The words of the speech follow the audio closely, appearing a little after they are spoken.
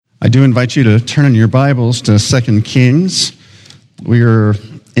I do invite you to turn in your Bibles to 2 Kings. We are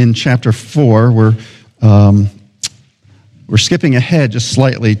in chapter 4. We're skipping ahead just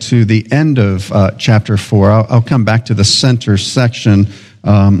slightly to the end of chapter 4. I'll come back to the center section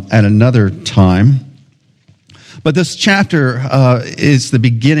at another time. But this chapter is the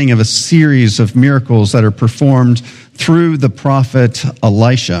beginning of a series of miracles that are performed through the prophet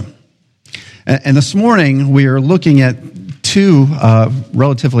Elisha. And this morning we are looking at two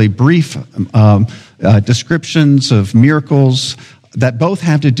relatively brief descriptions of miracles that both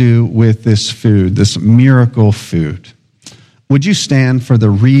have to do with this food, this miracle food. Would you stand for the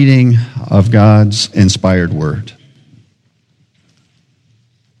reading of God's inspired word?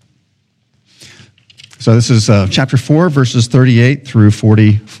 So this is chapter 4, verses 38 through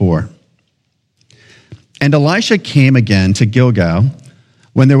 44. And Elisha came again to Gilgal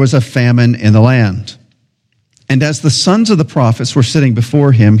when there was a famine in the land. And as the sons of the prophets were sitting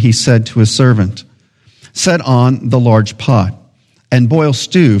before him, he said to his servant, "Set on the large pot, and boil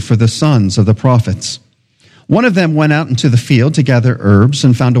stew for the sons of the prophets." One of them went out into the field to gather herbs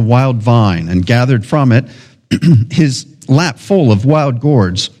and found a wild vine, and gathered from it his lap full of wild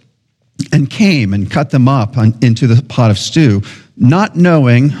gourds, and came and cut them up into the pot of stew, not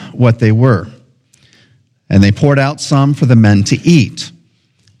knowing what they were. And they poured out some for the men to eat.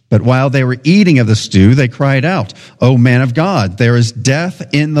 But while they were eating of the stew, they cried out, "O man of God, there is death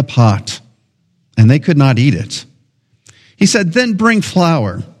in the pot." And they could not eat it. He said, "Then bring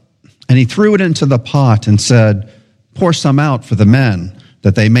flour." And he threw it into the pot and said, "Pour some out for the men,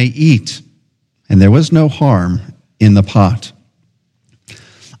 that they may eat." And there was no harm in the pot.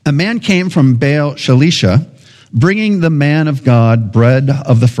 A man came from Baal Shalisha, bringing the man of God bread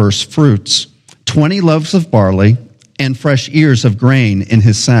of the first fruits, 20 loaves of barley, and fresh ears of grain in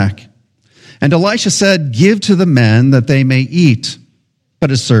his sack. And Elisha said, "Give to the men that they may eat."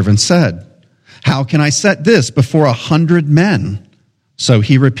 But his servant said, "How can I set this before 100 men?" So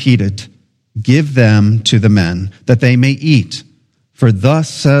he repeated, "Give them to the men that they may eat. For thus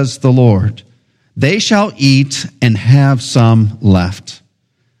says the Lord, they shall eat and have some left."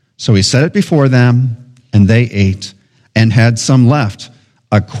 So he set it before them, and they ate and had some left,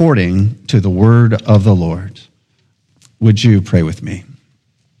 according to the word of the Lord. Would you pray with me?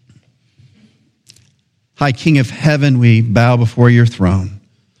 High King of heaven, we bow before your throne,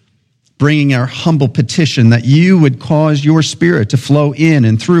 bringing our humble petition that you would cause your Spirit to flow in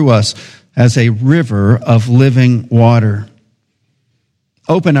and through us as a river of living water.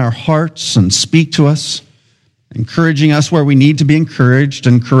 Open our hearts and speak to us, encouraging us where we need to be encouraged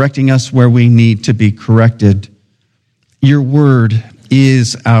and correcting us where we need to be corrected. Your word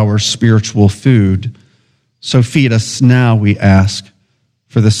is our spiritual food. So feed us now, we ask,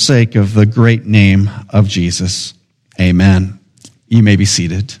 for the sake of the great name of Jesus. Amen. You may be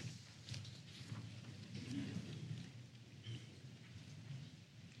seated.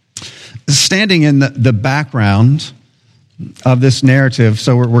 Standing in the background of this narrative,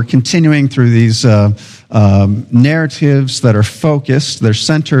 so we're continuing through these narratives that are focused, they're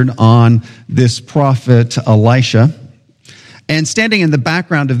centered on this prophet Elisha. And standing in the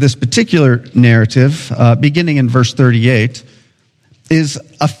background of this particular narrative, beginning in verse 38, is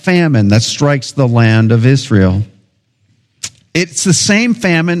a famine that strikes the land of Israel. It's the same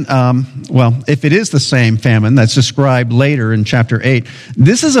famine, if it is the same famine that's described later in chapter 8,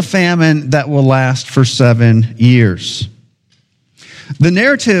 this is a famine that will last for 7 years. The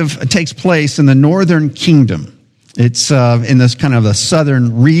narrative takes place in the northern kingdom. It's in this kind of the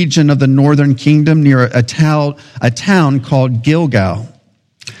southern region of the northern kingdom near a town called Gilgal.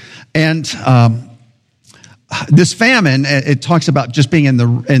 And this famine, it talks about just being in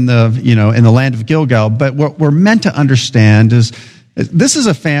the land of Gilgal. But what we're meant to understand is this is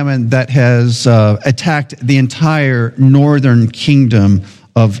a famine that has attacked the entire northern kingdom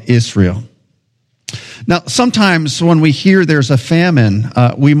of Israel. Now, sometimes when we hear there's a famine,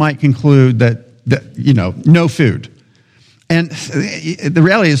 we might conclude that no food. And the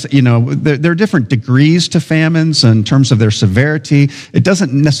reality is, there are different degrees to famines in terms of their severity. It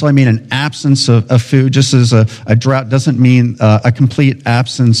doesn't necessarily mean an absence of food, just as a drought doesn't mean a complete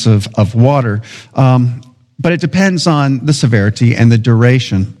absence of water. But it depends on the severity and the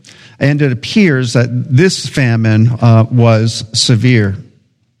duration. And it appears that this famine was severe.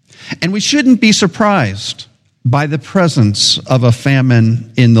 And we shouldn't be surprised by the presence of a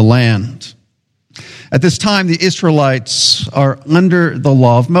famine in the land. At this time, the Israelites are under the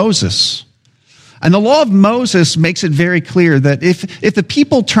law of Moses. And the law of Moses makes it very clear that if the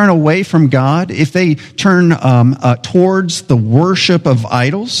people turn away from God, if they turn towards the worship of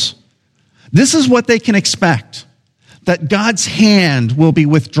idols, this is what they can expect. that God's hand will be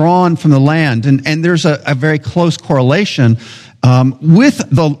withdrawn from the land. And there's a very close correlation with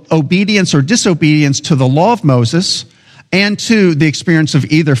the obedience or disobedience to the law of Moses and to the experience of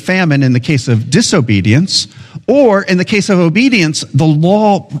either famine in the case of disobedience, or in the case of obedience, the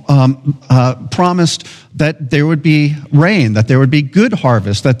law promised that there would be rain, that there would be good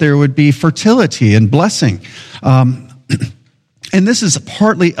harvest, that there would be fertility and blessing. And this is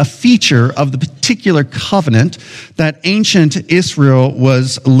partly a feature of the particular covenant that ancient Israel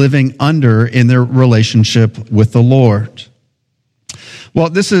was living under in their relationship with the Lord. Well,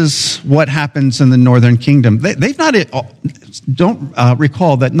 this is what happens in the northern kingdom. They've not, don't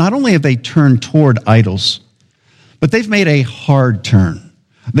recall that not only have they turned toward idols, but they've made a hard turn.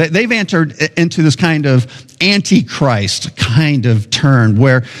 They've entered into this kind of antichrist kind of turn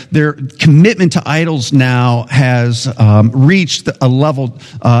where their commitment to idols now has reached a level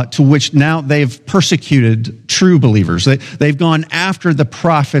to which now they've persecuted true believers. They've gone after the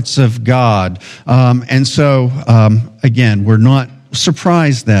prophets of God. And so, again, we're not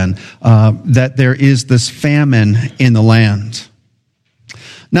surprised then that there is this famine in the land.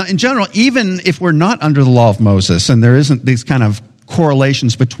 Now, in general, even if we're not under the law of Moses and there isn't these kind of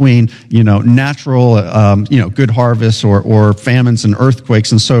correlations between, natural, good harvests or famines and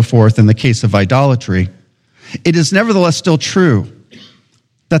earthquakes and so forth in the case of idolatry, it is nevertheless still true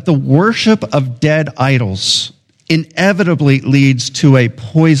that the worship of dead idols inevitably leads to a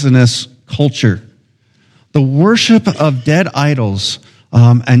poisonous culture. The worship of dead idols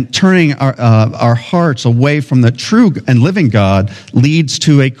and turning our hearts away from the true and living God leads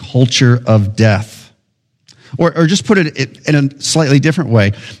to a culture of death. Or just put it in a slightly different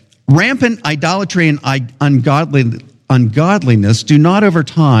way. Rampant idolatry and ungodliness do not over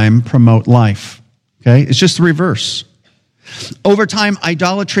time promote life. Okay? It's just the reverse. Over time,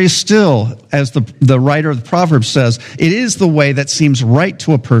 idolatry is still, as the writer of the Proverbs says, it is the way that seems right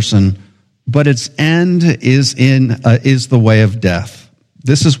to a person, but its end is the way of death.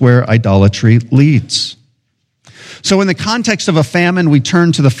 This is where idolatry leads. So in the context of a famine, we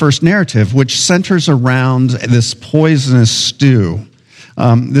turn to the first narrative, which centers around this poisonous stew.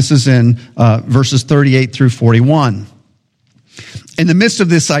 This is in verses 38 through 41. In the midst of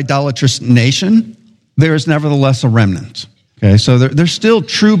this idolatrous nation, there is nevertheless a remnant. Okay, so they're still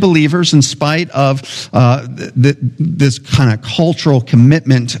true believers in spite of this kind of cultural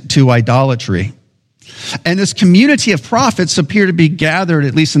commitment to idolatry. And this community of prophets appear to be gathered,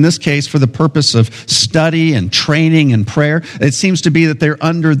 at least in this case, for the purpose of study and training and prayer. It seems to be that they're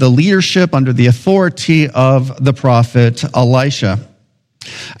under the leadership, under the authority of the prophet Elisha.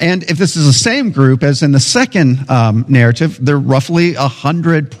 And if this is the same group as in the second narrative, there are roughly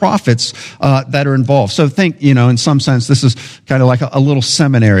 100 prophets that are involved. So think, in some sense, this is kind of like a little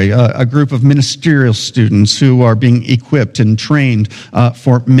seminary, a group of ministerial students who are being equipped and trained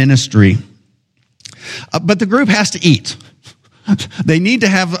for ministry. But the group has to eat. They need to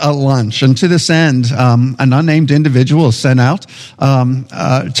have a lunch. And to this end, an unnamed individual is sent out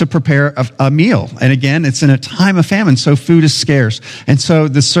to prepare a meal. And again, it's in a time of famine, so food is scarce. And so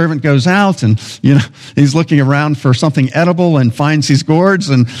the servant goes out and, he's looking around for something edible and finds these gourds.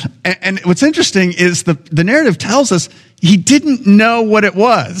 And what's interesting is the narrative tells us he didn't know what it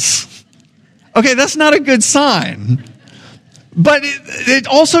was. Okay, that's not a good sign. But it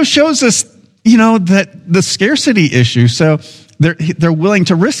also shows us that the scarcity issue, so they're willing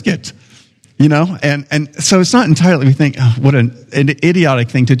to risk it, and so it's not entirely, we think, oh, what an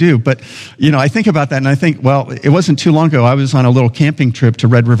idiotic thing to do. But, I think about that and I think, well, it wasn't too long ago, I was on a little camping trip to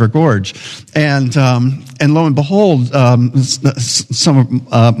Red River Gorge, and lo and behold, some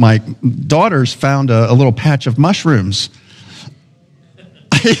of my daughters found a little patch of mushrooms.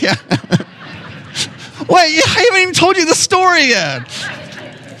 Yeah. Wait, I haven't even told you the story yet.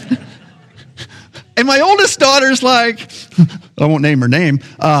 And my oldest daughter's like, I won't name her name.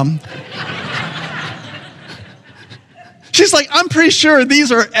 She's like, I'm pretty sure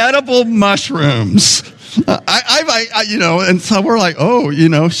these are edible mushrooms. And so we're like,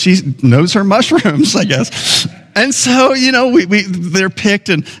 oh, she knows her mushrooms, I guess. And so, they're picked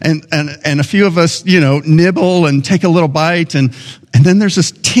and a few of us, nibble and take a little bite and then there's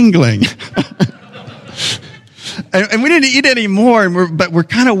this tingling. And we didn't eat any more, but we're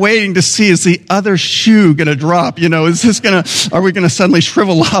kind of waiting to see, is the other shoe going to drop? Are we going to suddenly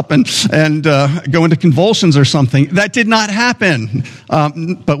shrivel up and go into convulsions or something? That did not happen.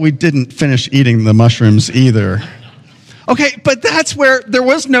 But we didn't finish eating the mushrooms either. Okay, but that's where there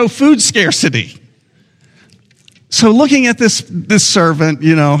was no food scarcity. So looking at this servant,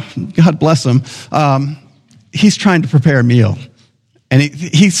 God bless him, he's trying to prepare a meal. And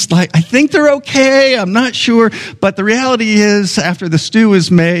he's like, I think they're okay. I'm not sure. But the reality is, after the stew is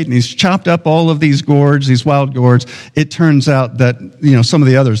made and he's chopped up all of these gourds, these wild gourds, it turns out that, some of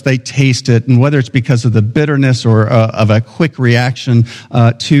the others, they taste it. And whether it's because of the bitterness or of a quick reaction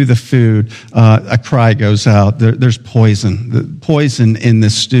to the food, a cry goes out. There's poison in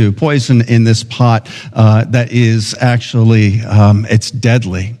this stew, poison in this pot that is actually, it's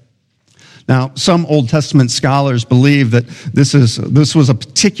deadly. Now, some Old Testament scholars believe that this was a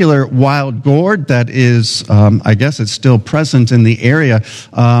particular wild gourd that is, I guess it's still present in the area,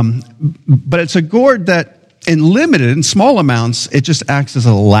 but it's a gourd that in small amounts, it just acts as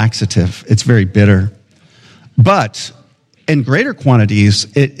a laxative. It's very bitter. But in greater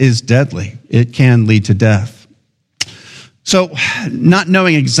quantities, it is deadly. It can lead to death. So, not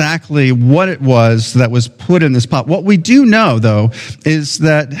knowing exactly what it was that was put in this pot, what we do know, though, is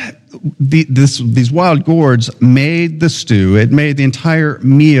that these wild gourds made the stew. It made the entire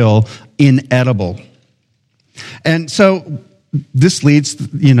meal inedible. And so, this leads,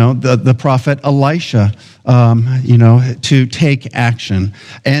 the prophet Elisha, to take action.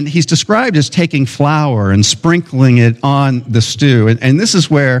 And he's described as taking flour and sprinkling it on the stew. And this is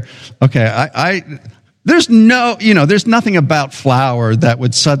where, there's nothing about flour that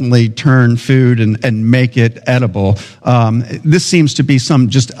would suddenly turn food and make it edible. This seems to be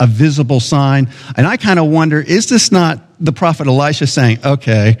just a visible sign. And I kind of wonder, is this not the prophet Elisha saying,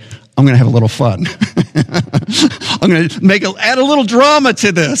 okay, I'm going to have a little fun. I'm going to add a little drama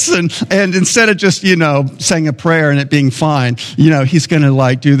to this. And instead of just, saying a prayer and it being fine, he's going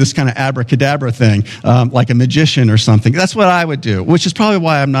to do this kind of abracadabra thing, like a magician or something. That's what I would do, which is probably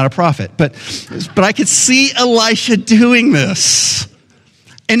why I'm not a prophet. But I could see Elisha doing this.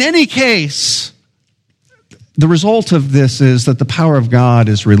 In any case, the result of this is that the power of God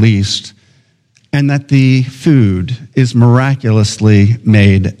is released and that the food is miraculously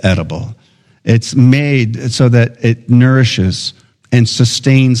made edible. It's made so that it nourishes and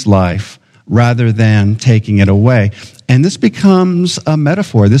sustains life rather than taking it away. And this becomes a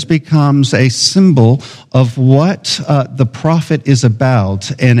metaphor. This becomes a symbol of what the prophet is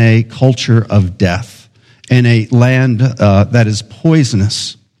about in a culture of death, in a land that is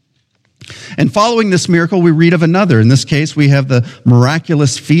poisonous. And following this miracle, we read of another. In this case, we have the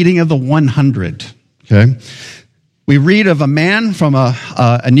miraculous feeding of the 100. Okay, we read of a man from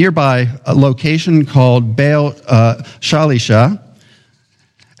a nearby location called Baal Shalisha,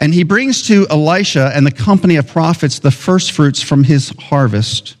 and he brings to Elisha and the company of prophets the first fruits from his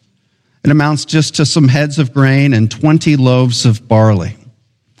harvest. It amounts just to some heads of grain and 20 loaves of barley.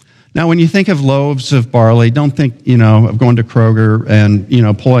 Now, when you think of loaves of barley, don't think, of going to Kroger and,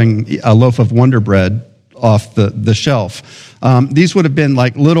 pulling a loaf of Wonder Bread off the shelf. These would have been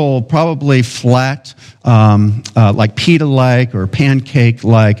like little, probably flat, like pita-like or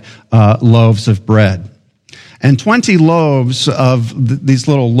pancake-like loaves of bread. And 20 loaves of these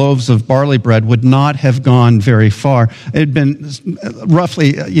little loaves of barley bread would not have gone very far. It had been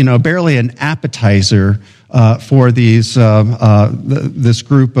roughly, barely an appetizer for these this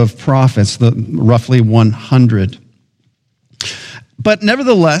group of prophets, the roughly 100. But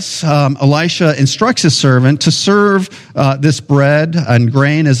nevertheless, Elisha instructs his servant to serve this bread and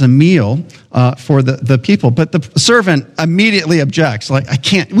grain as a meal for the people. But the servant immediately objects,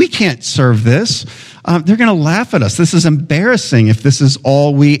 we can't serve this. They're going to laugh at us. This is embarrassing if this is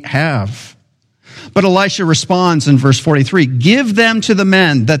all we have. But Elisha responds in verse 43, "Give them to the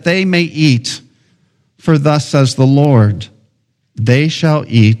men that they may eat. For thus says the Lord, they shall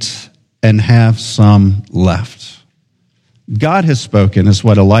eat and have some left." God has spoken, is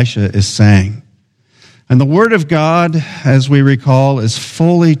what Elisha is saying. And the word of God, as we recall, is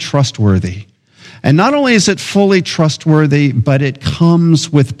fully trustworthy. And not only is it fully trustworthy, but it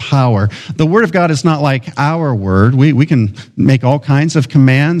comes with power. The word of God is not like our word. We can make all kinds of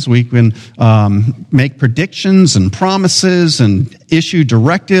commands. We can make predictions and promises and issue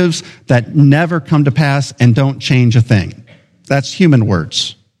directives that never come to pass and don't change a thing. That's human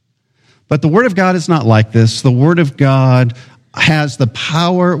words. But the Word of God is not like this. The Word of God has the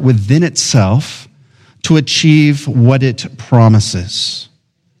power within itself to achieve what it promises.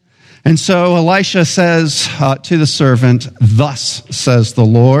 And so Elisha says to the servant, "Thus says the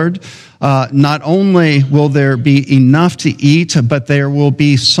Lord, not only will there be enough to eat, but there will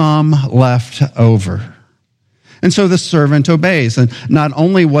be some left over." And so the servant obeys. And not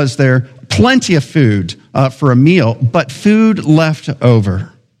only was there plenty of food for a meal, but food left over.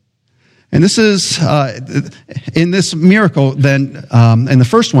 And this is, in this miracle, then, in the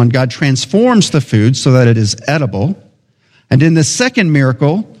first one, God transforms the food so that it is edible. And in the second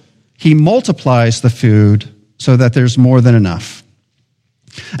miracle, he multiplies the food so that there's more than enough.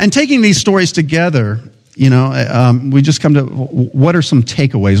 And taking these stories together, we just come to, what are some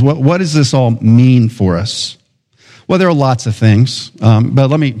takeaways? What does this all mean for us? Well, there are lots of things, but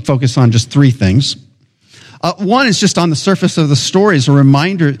let me focus on just three things. One is just on the surface of the story is a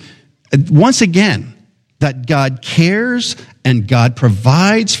reminder, once again, that God cares and God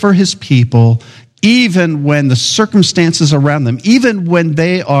provides for his people, even when the circumstances around them, even when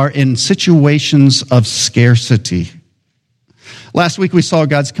they are in situations of scarcity. Last week we saw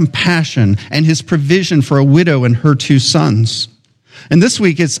God's compassion and his provision for a widow and her two sons. And this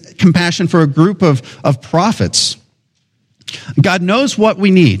week it's compassion for a group of prophets. God knows what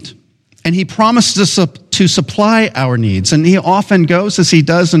we need, and he promises to supply our needs. And he often goes, as he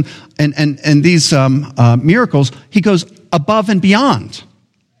does in these miracles, he goes above and beyond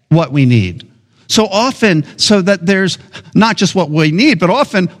what we need. So often, so that there's not just what we need, but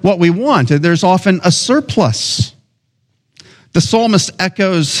often what we want. There's often a surplus. The psalmist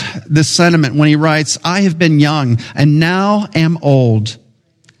echoes this sentiment when he writes, "I have been young and now am old,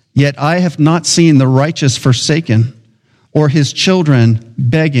 yet I have not seen the righteous forsaken or his children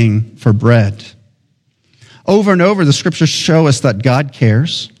begging for bread." Over and over, the scriptures show us that God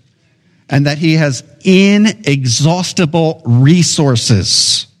cares and that he has inexhaustible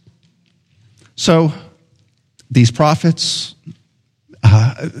resources. So, these prophets,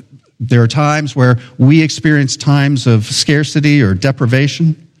 there are times where we experience times of scarcity or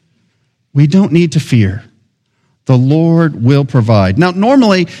deprivation. We don't need to fear. The Lord will provide. Now,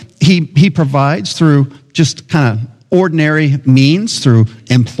 normally, he provides through just kind of ordinary means, through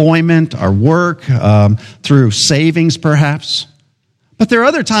employment, our work, through savings perhaps. But there are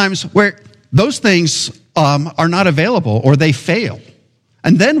other times where those things are not available or they fail.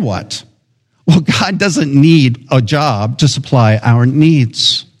 And then what? Well, God doesn't need a job to supply our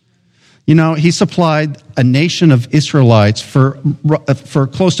needs. He supplied a nation of Israelites for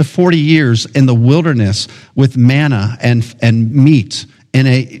close to 40 years in the wilderness with manna and meat in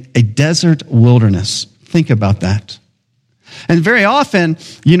a desert wilderness. Think about that. And very often,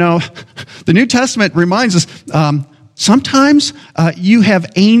 the New Testament reminds us, sometimes you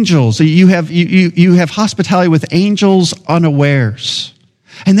have angels, you have hospitality with angels unawares.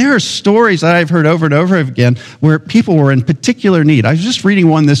 And there are stories that I've heard over and over again where people were in particular need. I was just reading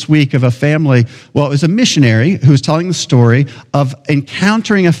one this week of a family, well, it was a missionary who was telling the story of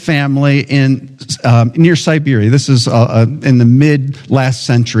encountering a family in near Siberia. This is in the mid-last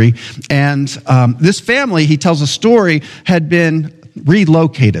century. And this family, he tells a story, had been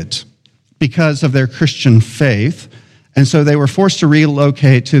relocated because of their Christian faith. And so they were forced to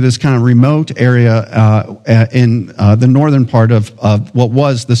relocate to this kind of remote area in the northern part of what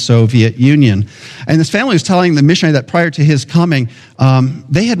was the Soviet Union. And this family was telling the missionary that prior to his coming,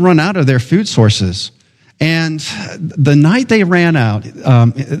 they had run out of their food sources. And the night they ran out,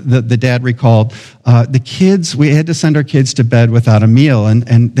 the dad recalled, we had to send our kids to bed without a meal.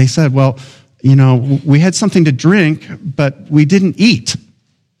 And they said, well, we had something to drink, but we didn't eat.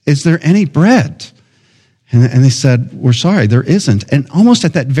 Is there any bread? And they said, we're sorry, there isn't. And almost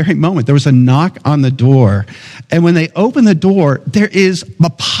at that very moment, there was a knock on the door. And when they opened the door, there is a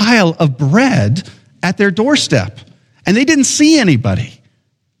pile of bread at their doorstep. And they didn't see anybody.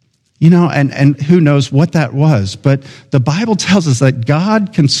 And who knows what that was. But the Bible tells us that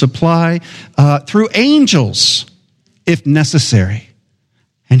God can supply through angels if necessary.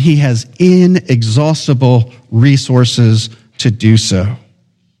 And he has inexhaustible resources to do so.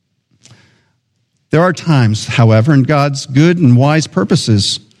 There are times, however, in God's good and wise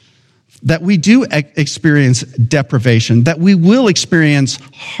purposes, that we do experience deprivation, that we will experience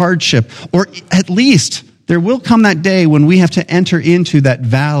hardship, or at least there will come that day when we have to enter into that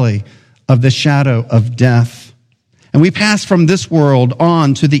valley of the shadow of death. And we pass from this world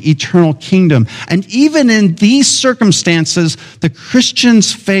on to the eternal kingdom. And even in these circumstances, the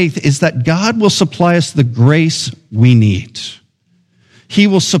Christian's faith is that God will supply us the grace we need. He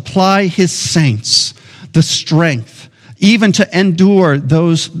will supply his saints the strength, even to endure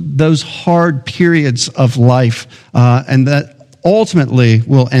those hard periods of life, and that ultimately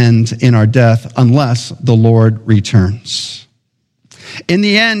will end in our death unless the Lord returns. In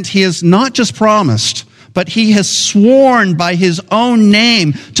the end, he has not just promised, but he has sworn by his own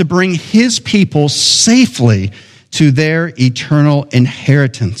name to bring his people safely to their eternal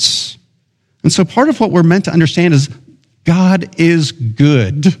inheritance. And so part of what we're meant to understand is God is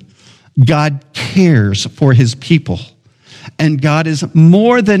good. God cares for his people. And God is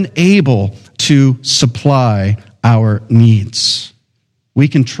more than able to supply our needs. We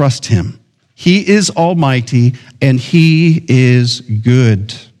can trust him. He is almighty and he is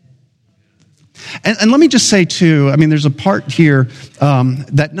good. And let me just say, too, I mean, there's a part here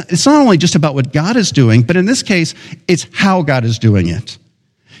that it's not only just about what God is doing, but in this case, it's how God is doing it.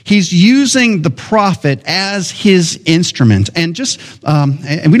 He's using the prophet as his instrument. And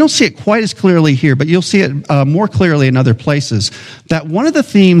and we don't see it quite as clearly here, but you'll see it more clearly in other places, that one of the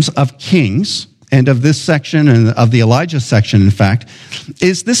themes of Kings, and of this section, and of the Elijah section, in fact,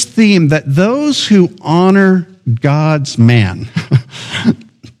 is this theme that those who honor God's man,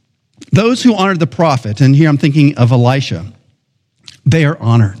 those who honor the prophet, and here I'm thinking of Elisha, they are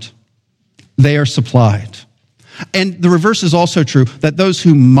honored. They are supplied. And the reverse is also true, that those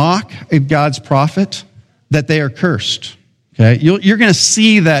who mock God's prophet, that they are cursed. Okay? You're going to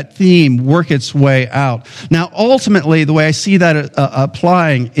see that theme work its way out. Now, ultimately, the way I see that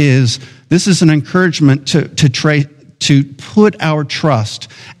applying is this is an encouragement to put our trust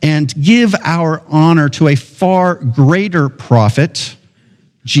and give our honor to a far greater prophet,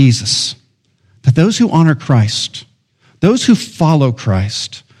 Jesus. That those who honor Christ, those who follow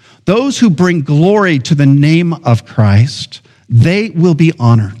Christ, those who bring glory to the name of Christ, they will be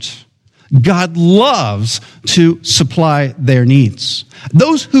honored. God loves to supply their needs.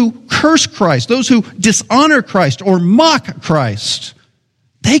 Those who curse Christ, those who dishonor Christ or mock Christ,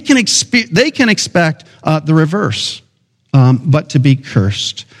 they can expect the reverse, but to be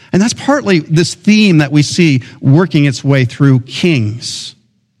cursed. And that's partly this theme that we see working its way through Kings.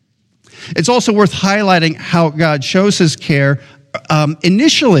 It's also worth highlighting how God shows his care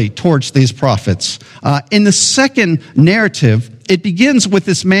initially towards these prophets. In the second narrative, it begins with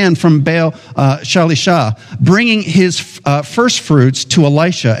this man from Baal Shalisha bringing his first fruits to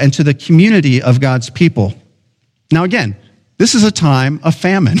Elisha and to the community of God's people. Now again, this is a time of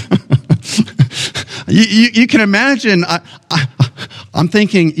famine. You can imagine, I'm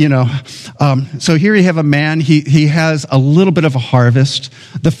thinking, so here you have a man, he has a little bit of a harvest.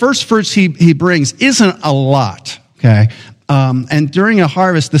 The first fruits he brings isn't a lot, okay? And during a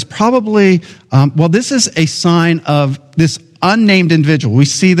harvest, this probably, this is a sign of this unnamed individual. We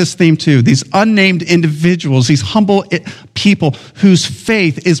see this theme too. These unnamed individuals, these humble people whose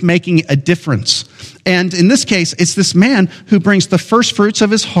faith is making a difference. And in this case, it's this man who brings the first fruits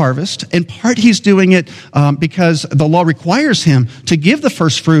of his harvest. In part, he's doing it because the law requires him to give the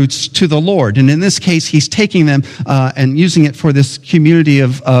first fruits to the Lord. And in this case, he's taking them and using it for this community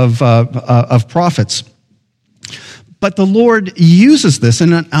of prophets. But the Lord uses this,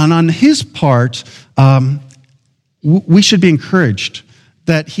 and on his part, we should be encouraged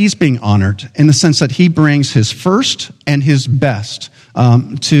that he's being honored in the sense that he brings his first and his best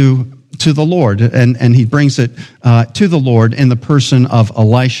to the Lord, and he brings it to the Lord in the person of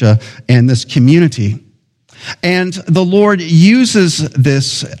Elisha and this community. And the Lord uses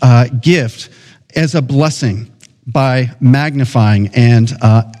this gift as a blessing by magnifying and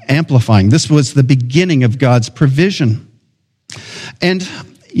amplifying. This was the beginning of God's provision. And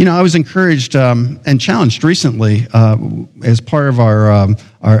I was encouraged and challenged recently as part of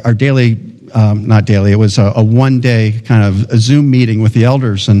our daily, not daily, it was a one-day kind of a Zoom meeting with the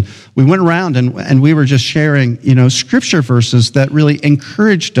elders. And we went around and we were just sharing, scripture verses that really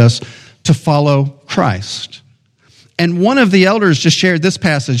encouraged us to follow Christ. And one of the elders just shared this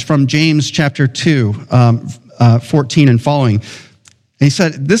passage from James chapter 2, 14 and following. And he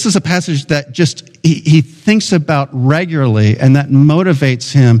said, this is a passage that he thinks about regularly and that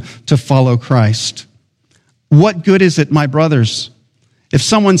motivates him to follow Christ. What good is it, my brothers, if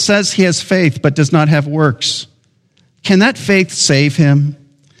someone says he has faith but does not have works? Can that faith save him?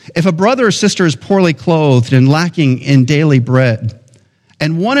 If a brother or sister is poorly clothed and lacking in daily bread,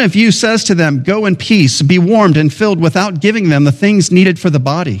 and one of you says to them, go in peace, be warmed and filled without giving them the things needed for the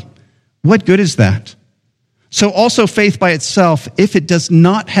body, what good is that? So also faith by itself, if it does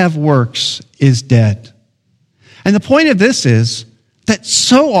not have works, is dead. And the point of this is that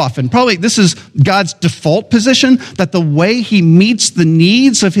so often, probably this is God's default position, that the way he meets the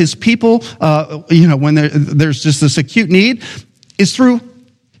needs of his people, when there's just this acute need, is through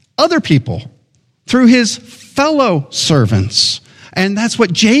other people, through his fellow servants. And that's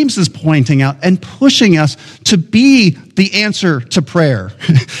what James is pointing out and pushing us to be the answer to prayer,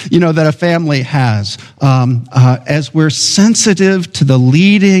 that a family has, as we're sensitive to the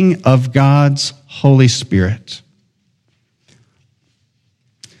leading of God's Holy Spirit.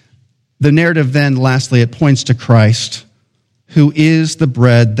 The narrative then, lastly, it points to Christ, who is the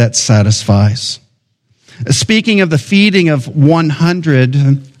bread that satisfies. Speaking of the feeding of 100,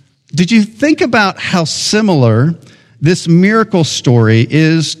 did you think about how similar this miracle story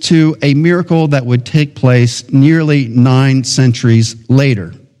is to a miracle that would take place nearly 9 centuries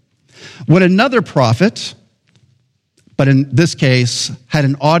later, when another prophet but in this case had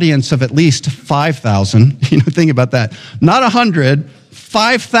an audience of at least 5,000. Think about that. Not 100,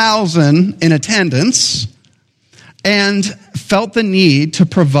 5,000 in attendance, and felt the need to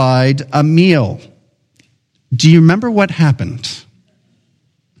provide a meal. Do you remember what happened?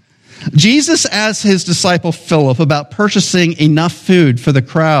 Jesus asked his disciple Philip about purchasing enough food for the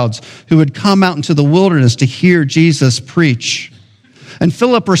crowds who would come out into the wilderness to hear Jesus preach. And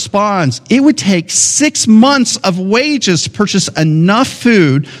Philip responds, it would take 6 months of wages to purchase enough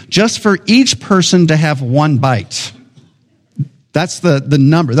food just for each person to have one bite. That's the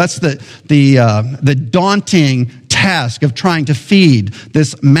number. That's the daunting task of trying to feed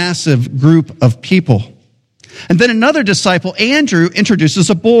this massive group of people. And then another disciple, Andrew,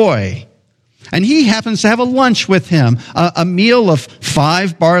 introduces a boy. And he happens to have a lunch with him, a meal of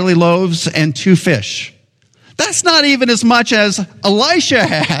 5 barley loaves and 2 fish. That's not even as much as Elisha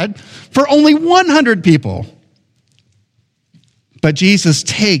had for only 100 people. But Jesus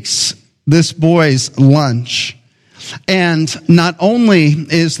takes this boy's lunch. And not only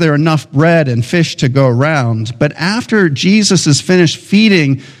is there enough bread and fish to go around, but after Jesus is finished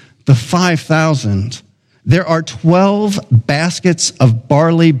feeding the 5,000, there are 12 baskets of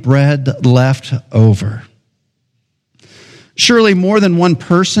barley bread left over. Surely more than one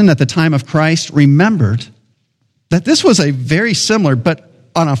person at the time of Christ remembered that this was a very similar, but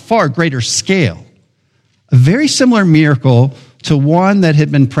on a far greater scale, a very similar miracle to one that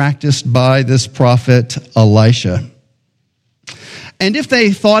had been practiced by this prophet Elisha. And if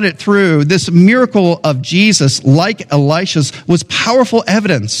they thought it through, this miracle of Jesus, like Elisha's, was powerful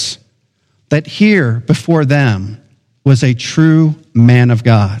evidence that here before them was a true man of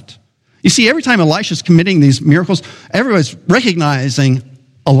God. You see, every time Elisha's committing these miracles, everyone's recognizing,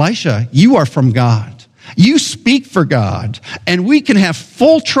 Elisha, you are from God. You speak for God, and we can have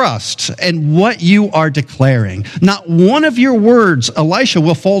full trust in what you are declaring. Not one of your words, Elisha,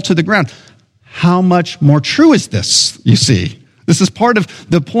 will fall to the ground. How much more true is this, you see? This is part of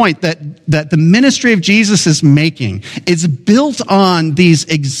the point that the ministry of Jesus is making. It's built on these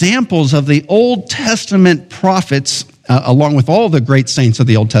examples of the Old Testament prophets, along with all the great saints of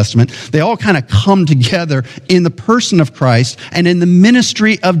the Old Testament. They all kind of come together in the person of Christ and in the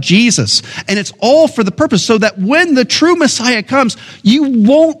ministry of Jesus. And it's all for the purpose so that when the true Messiah comes, you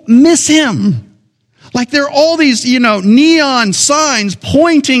won't miss him. Like there are all these, neon signs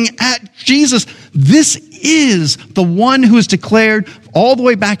pointing at Jesus. This is the one who is declared all the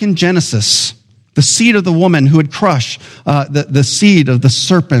way back in Genesis, the seed of the woman who would crush the seed of the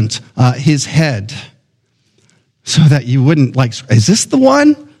serpent, his head, so that you wouldn't is this the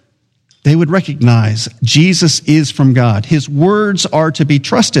one? They would recognize Jesus is from God. His words are to be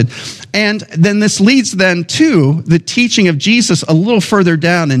trusted. And then this leads then to the teaching of Jesus a little further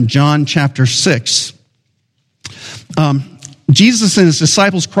down in John chapter 6. Jesus and his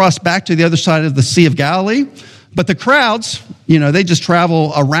disciples crossed back to the other side of the Sea of Galilee, but the crowds, they just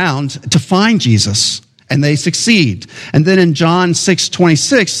travel around to find Jesus, and they succeed. And then in John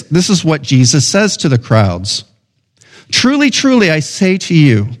 6:26, this is what Jesus says to the crowds. Truly, truly, I say to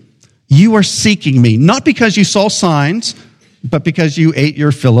you, you are seeking me, not because you saw signs, but because you ate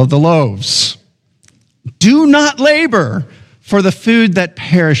your fill of the loaves. Do not labor for the food that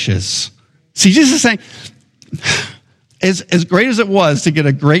perishes. See, Jesus is saying, as great as it was to get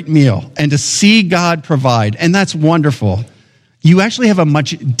a great meal and to see God provide, and that's wonderful, you actually have a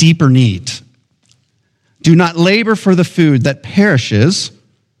much deeper need. Do not labor for the food that perishes,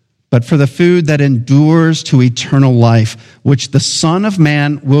 but for the food that endures to eternal life, which the Son of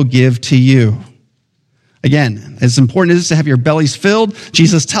Man will give to you. Again, as important as it is to have your bellies filled,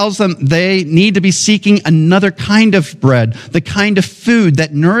 Jesus tells them they need to be seeking another kind of bread, the kind of food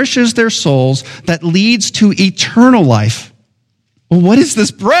that nourishes their souls, that leads to eternal life. Well, what is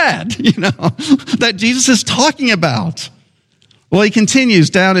this bread, that Jesus is talking about? Well, he continues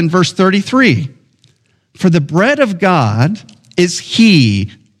down in verse 33. For the bread of God is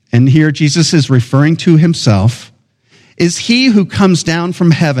he, and here Jesus is referring to himself, is he who comes down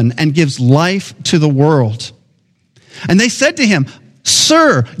from heaven and gives life to the world. And they said to him,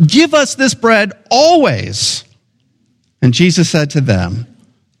 Sir, give us this bread always. And Jesus said to them,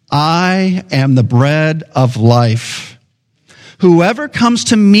 I am the bread of life. Whoever comes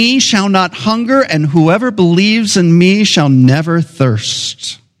to me shall not hunger, and whoever believes in me shall never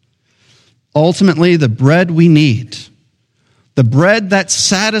thirst. Ultimately, the bread we need, the bread that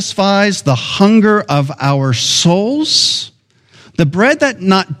satisfies the hunger of our souls, the bread that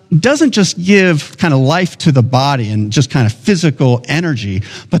doesn't just give kind of life to the body and just kind of physical energy,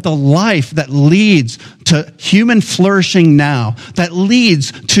 but the life that leads to human flourishing now, that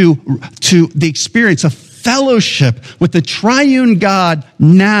leads to the experience of fellowship with the triune God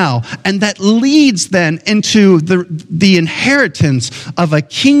now, and that leads then into the inheritance of a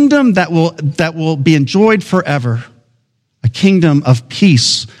kingdom that will be enjoyed forever, a kingdom of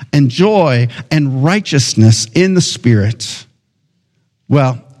peace and joy and righteousness in the Spirit.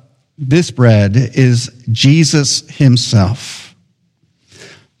 Well, this bread is Jesus himself.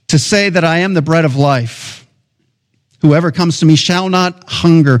 To say that I am the bread of life, whoever comes to me shall not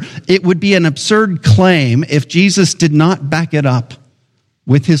hunger. It would be an absurd claim if Jesus did not back it up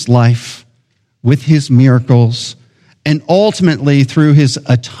with his life, with his miracles, and ultimately through his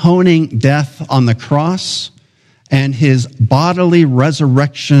atoning death on the cross and his bodily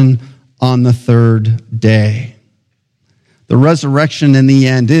resurrection on the third day. The resurrection in the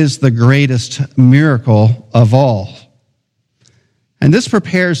end is the greatest miracle of all. And this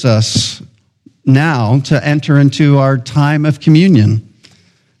prepares us now to enter into our time of communion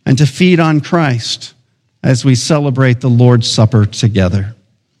and to feed on Christ as we celebrate the Lord's Supper together.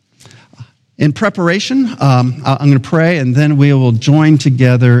 In preparation, I'm going to pray, and then we will join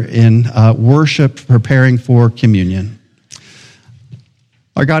together in worship, preparing for communion.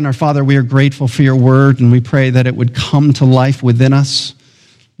 Our God and our Father, we are grateful for your word, and we pray that it would come to life within us.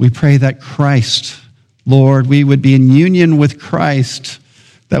 We pray that Christ, Lord, we would be in union with Christ,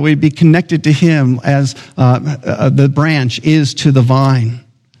 that we'd be connected to him as the branch is to the vine.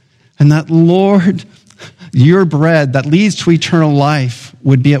 And that, Lord, your bread that leads to eternal life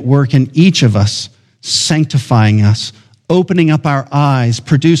would be at work in each of us, sanctifying us, opening up our eyes,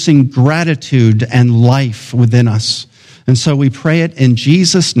 producing gratitude and life within us. And so we pray it in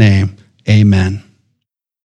Jesus' name, amen.